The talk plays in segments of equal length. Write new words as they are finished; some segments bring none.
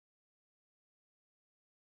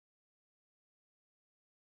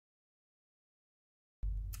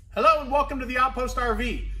Hello and welcome to the Outpost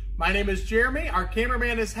RV. My name is Jeremy, our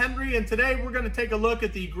cameraman is Henry, and today we're going to take a look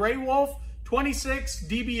at the Gray Wolf 26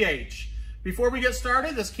 DBH. Before we get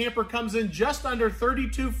started, this camper comes in just under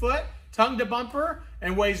 32 foot, tongue to bumper,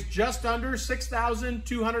 and weighs just under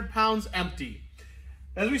 6,200 pounds empty.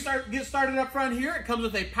 As we get started up front here, it comes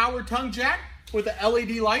with a power tongue jack with a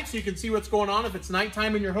LED light so you can see what's going on if it's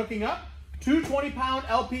nighttime and you're hooking up. Two 20-pound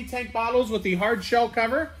LP tank bottles with the hard shell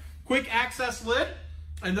cover, quick access lid,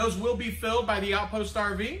 and those will be filled by the Outpost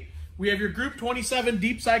RV. We have your Group 27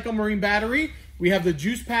 deep cycle marine battery. We have the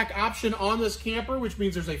juice pack option on this camper, which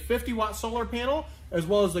means there's a 50-watt solar panel, as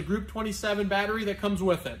well as the Group 27 battery that comes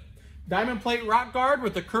with it. Diamond plate rock guard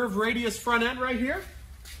with the curved radius front end right here.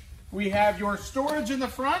 We have your storage in the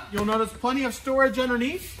front. You'll notice plenty of storage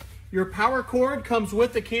underneath. Your power cord comes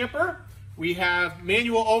with the camper. We have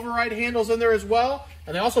manual override handles in there as well,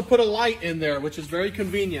 and they also put a light in there, which is very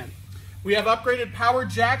convenient. We have upgraded power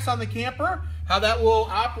jacks on the camper. How that will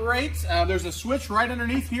operate, there's a switch right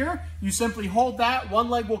underneath here. You simply hold that,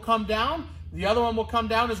 one leg will come down, the other one will come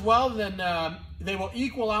down as well, then they will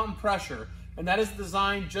equal out in pressure. And that is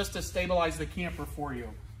designed just to stabilize the camper for you.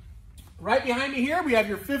 Right behind me here, we have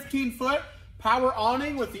your 15-foot power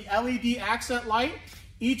awning with the LED accent light.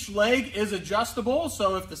 Each leg is adjustable,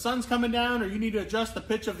 so if the sun's coming down or you need to adjust the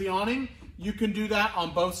pitch of the awning, you can do that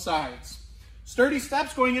on both sides. Sturdy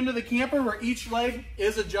steps going into the camper where each leg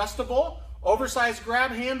is adjustable. Oversized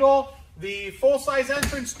grab handle, the full-size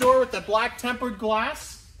entrance door with the black tempered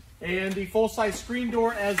glass, and the full-size screen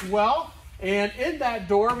door as well. And in that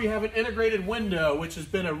door, we have an integrated window, which has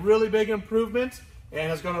been a really big improvement and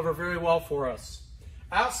has gone over very well for us.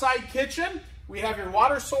 Outside kitchen, we have your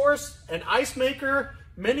water source, an ice maker,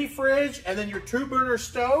 mini fridge, and then your 2-burner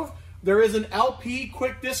stove. There is an LP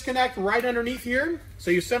quick disconnect right underneath here. So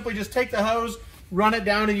you simply just take the hose, run it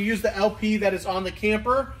down, and you use the LP that is on the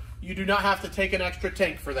camper. You do not have to take an extra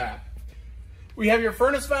tank for that. We have your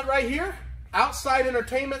furnace vent right here. Outside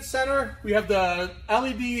entertainment center, we have the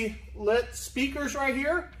LED lit speakers right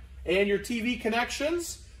here and your TV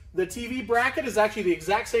connections. The TV bracket is actually the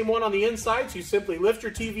exact same one on the inside. So you simply lift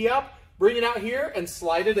your TV up, bring it out here, and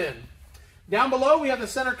slide it in. Down below, we have the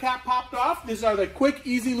center cap popped off. These are the quick,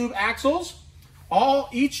 easy lube axles.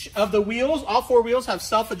 Each of the wheels, all 4 wheels have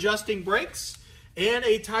self-adjusting brakes and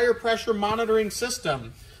a tire pressure monitoring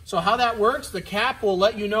system. So how that works, the cap will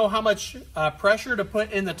let you know how much pressure to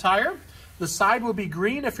put in the tire. The side will be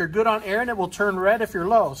green if you're good on air, and it will turn red if you're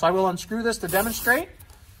low. So I will unscrew this to demonstrate.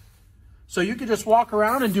 So you can just walk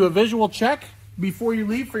around and do a visual check before you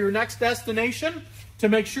leave for your next destination to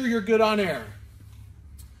make sure you're good on air.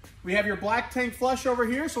 We have your black tank flush over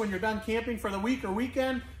here, so when you're done camping for the week or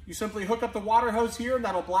weekend, you simply hook up the water hose here, and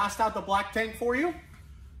that'll blast out the black tank for you.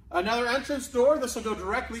 Another entrance door. This will go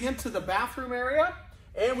directly into the bathroom area.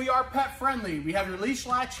 And we are pet friendly. We have your leash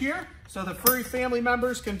latch here, so the furry family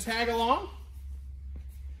members can tag along.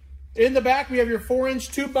 In the back, we have your 4-inch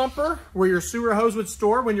tube bumper where your sewer hose would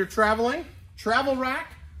store when you're traveling. Travel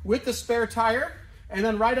rack with the spare tire. And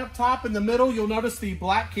then right up top in the middle, you'll notice the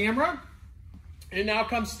black camera. It now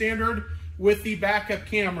comes standard with the backup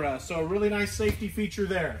camera. So a really nice safety feature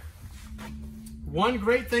there. One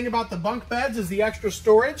great thing about the bunk beds is the extra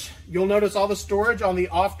storage. You'll notice all the storage on the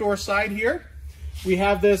off-door side here. We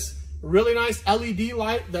have this really nice LED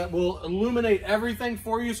light that will illuminate everything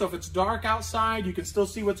for you. So if it's dark outside, you can still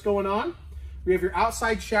see what's going on. We have your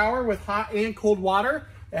outside shower with hot and cold water.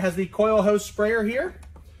 It has the coil hose sprayer here.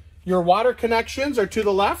 Your water connections are to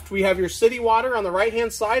the left. We have your city water on the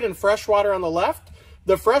right-hand side and fresh water on the left.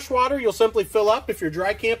 The fresh water you'll simply fill up if you're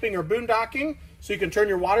dry camping or boondocking, so you can turn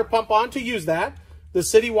your water pump on to use that. The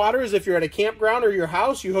city water is if you're at a campground or your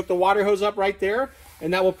house, you hook the water hose up right there,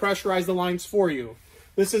 and that will pressurize the lines for you.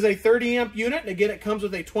 This is a 30-amp unit. Again, it comes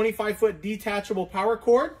with a 25-foot detachable power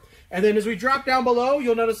cord. And then as we drop down below,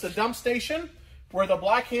 you'll notice the dump station where the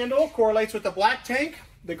black handle correlates with the black tank,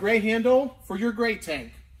 the gray handle for your gray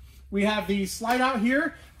tank. We have the slide out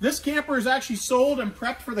here. This camper is actually sold and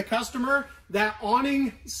prepped for the customer. That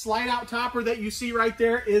awning slide out topper that you see right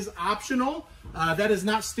there is optional. That is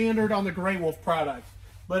not standard on the Gray Wolf product,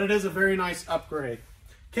 but it is a very nice upgrade.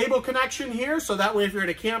 Cable connection here, so that way if you're at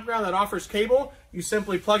a campground that offers cable, you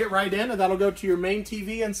simply plug it right in and that'll go to your main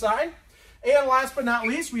TV inside. And last but not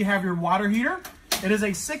least, we have your water heater. It is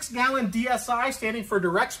a 6-gallon DSI standing for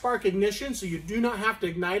direct spark ignition, so you do not have to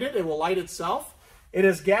ignite it. It will light itself. It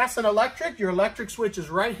is gas and electric. Your electric switch is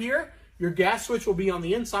right here. Your gas switch will be on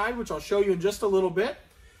the inside, which I'll show you in just a little bit.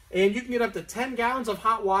 And you can get up to 10 gallons of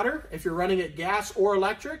hot water if you're running it gas or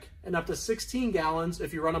electric, and up to 16 gallons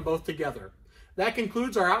if you run them both together. That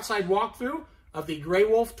concludes our outside walkthrough of the Grey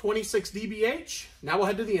Wolf 26 DBH. Now we'll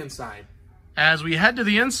head to the inside. As we head to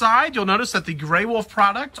the inside, you'll notice that the Grey Wolf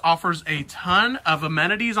product offers a ton of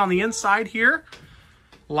amenities on the inside here.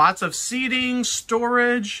 Lots of seating,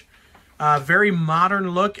 storage, very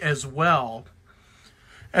modern look as well.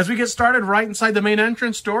 As we get started right inside the main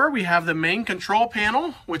entrance door, we have the main control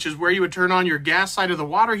panel, which is where you would turn on your gas side of the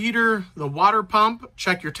water heater, the water pump,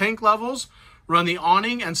 check your tank levels, run the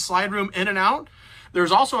awning and slide room in and out.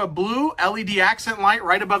 There's also a blue LED accent light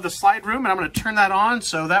right above the slide room, and I'm going to turn that on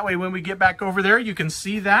so that way when we get back over there, you can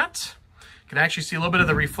see that. You can actually see a little bit of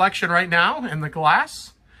the reflection right now in the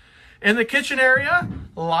glass. In the kitchen area,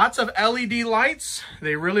 lots of LED lights.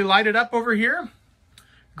 They really light it up over here.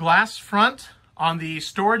 Glass front on the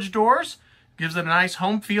storage doors gives it a nice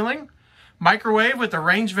home feeling. Microwave with a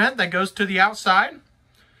range vent that goes to the outside.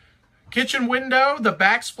 Kitchen window, the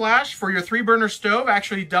backsplash for your 3-burner stove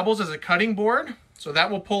actually doubles as a cutting board. So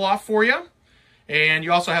that will pull off for you. And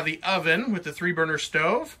you also have the oven with the 3-burner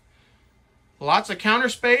stove. Lots of counter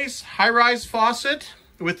space, high-rise faucet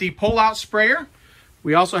with the pull-out sprayer.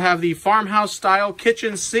 We also have the farmhouse style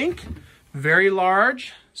kitchen sink. Very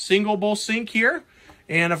large, single bowl sink here.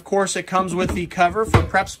 And of course it comes with the cover for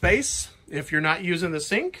prep space if you're not using the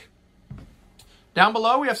sink. Down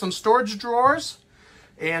below we have some storage drawers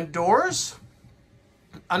and doors.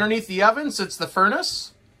 Underneath the oven sits the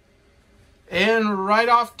furnace. And right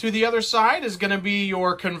off to the other side is going to be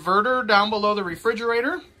your converter down below the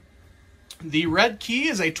refrigerator. The red key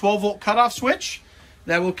is a 12-volt cutoff switch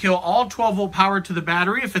that will kill all 12-volt power to the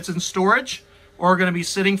battery if it's in storage or going to be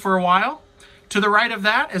sitting for a while. To the right of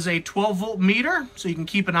that is a 12-volt meter, so you can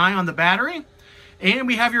keep an eye on the battery. And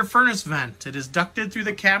we have your furnace vent. It is ducted through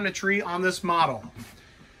the cabinetry on this model.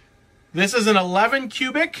 This is an 11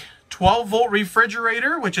 cubic 12-volt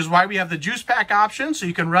refrigerator, which is why we have the juice pack option, so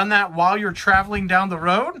you can run that while you're traveling down the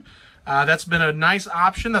road. That's been a nice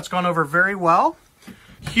option that's gone over very well.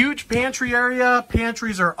 Huge pantry area.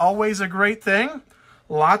 Pantries are always a great thing.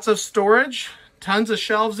 Lots of storage, tons of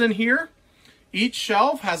shelves in here. Each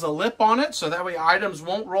shelf has a lip on it, so that way items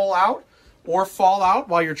won't roll out or fall out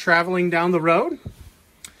while you're traveling down the road.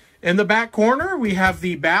 In the back corner, we have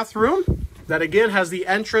the bathroom that again has the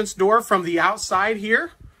entrance door from the outside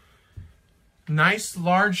here. Nice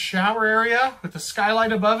large shower area with the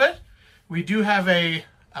skylight above it. We do have a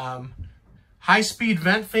high-speed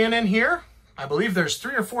vent fan in here. I believe there's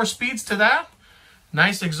 3 or 4 speeds to that.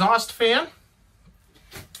 Nice exhaust fan.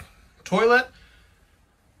 Toilet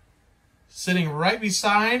sitting right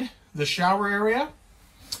beside the shower area.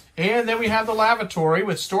 And then we have the lavatory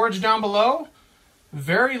with storage down below.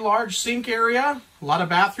 Very large sink area. A lot of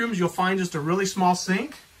bathrooms. You'll find just a really small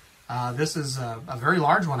sink. This is a very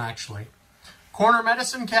large one actually. Corner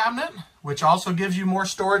medicine cabinet, which also gives you more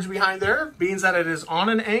storage behind there, being that it is on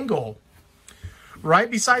an angle. Right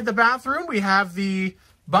beside the bathroom, we have the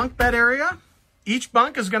bunk bed area. Each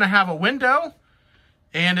bunk is going to have a window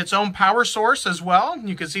and its own power source as well.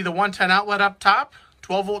 You can see the 110 outlet up top,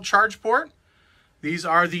 12-volt charge port. These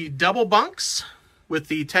are the double bunks with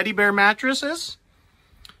the teddy bear mattresses.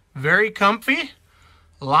 Very comfy,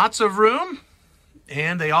 lots of room,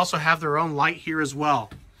 and they also have their own light here as well.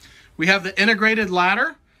 We have the integrated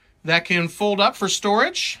ladder that can fold up for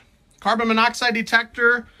storage. Carbon monoxide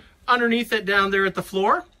detector underneath it down there at the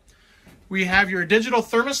floor. We have your digital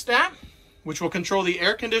thermostat, which will control the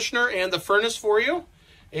air conditioner and the furnace for you.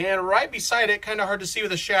 And right beside it, kind of hard to see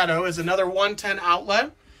with a shadow, is another 110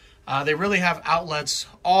 outlet. They really have outlets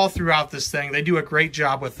all throughout this thing. They do a great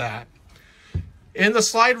job with that. In the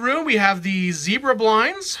slide room, we have the zebra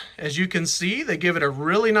blinds. As you can see, they give it a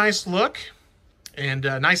really nice look and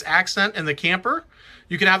a nice accent in the camper.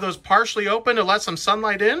 You can have those partially open to let some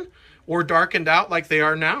sunlight in or darkened out like they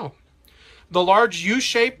are now. The large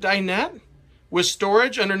U-shaped dinette with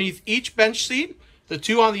storage underneath each bench seat. The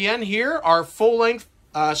 2 on the end here are full-length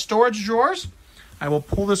storage drawers. I will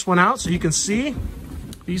pull this one out so you can see.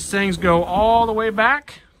 These things go all the way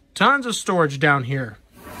back. Tons of storage down here.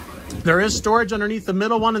 There is storage underneath the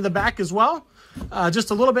middle one in the back as well.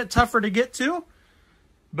 Just a little bit tougher to get to,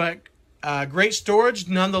 but great storage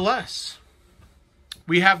nonetheless.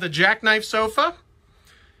 We have the jackknife sofa,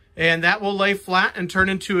 and that will lay flat and turn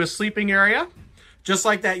into a sleeping area. Just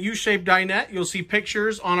like that U-shaped dinette, you'll see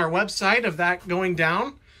pictures on our website of that going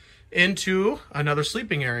down into another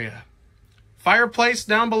sleeping area. Fireplace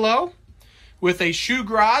down below with a shoe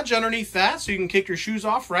garage underneath that, so you can kick your shoes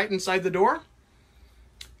off right inside the door.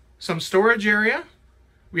 Some storage area.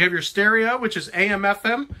 We have your stereo, which is AM,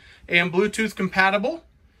 FM, and Bluetooth compatible.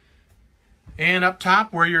 And up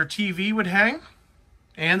top where your TV would hang.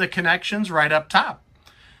 And the connections right up top.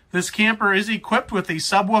 This camper is equipped with a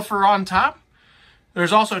subwoofer on top,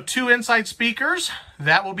 There's also 2 inside speakers.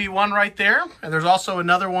 That will be one right there. And there's also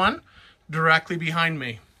another one directly behind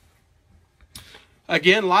me.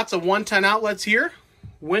 Again, lots of 110 outlets here.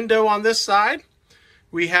 Window on this side.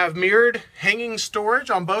 We have mirrored hanging storage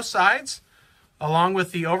on both sides, along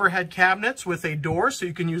with the overhead cabinets with a door, so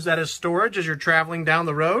you can use that as storage as you're traveling down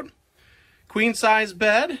the road. Queen size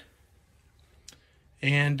bed.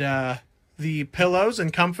 And the pillows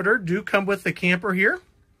and comforter do come with the camper here.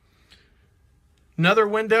 Another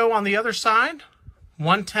window on the other side.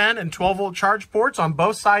 110 and 12 volt charge ports on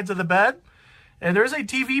both sides of the bed. And there's a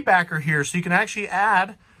TV backer here, so you can actually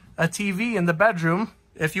add a TV in the bedroom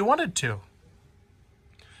if you wanted to.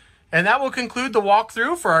 And that will conclude the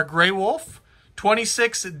walkthrough for our Grey Wolf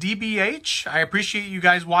 26 DBH. I appreciate you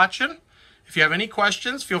guys watching. If you have any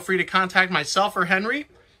questions, feel free to contact myself or Henry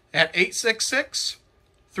at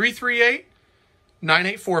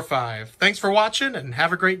 866-338-9845. Thanks for watching and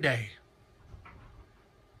have a great day.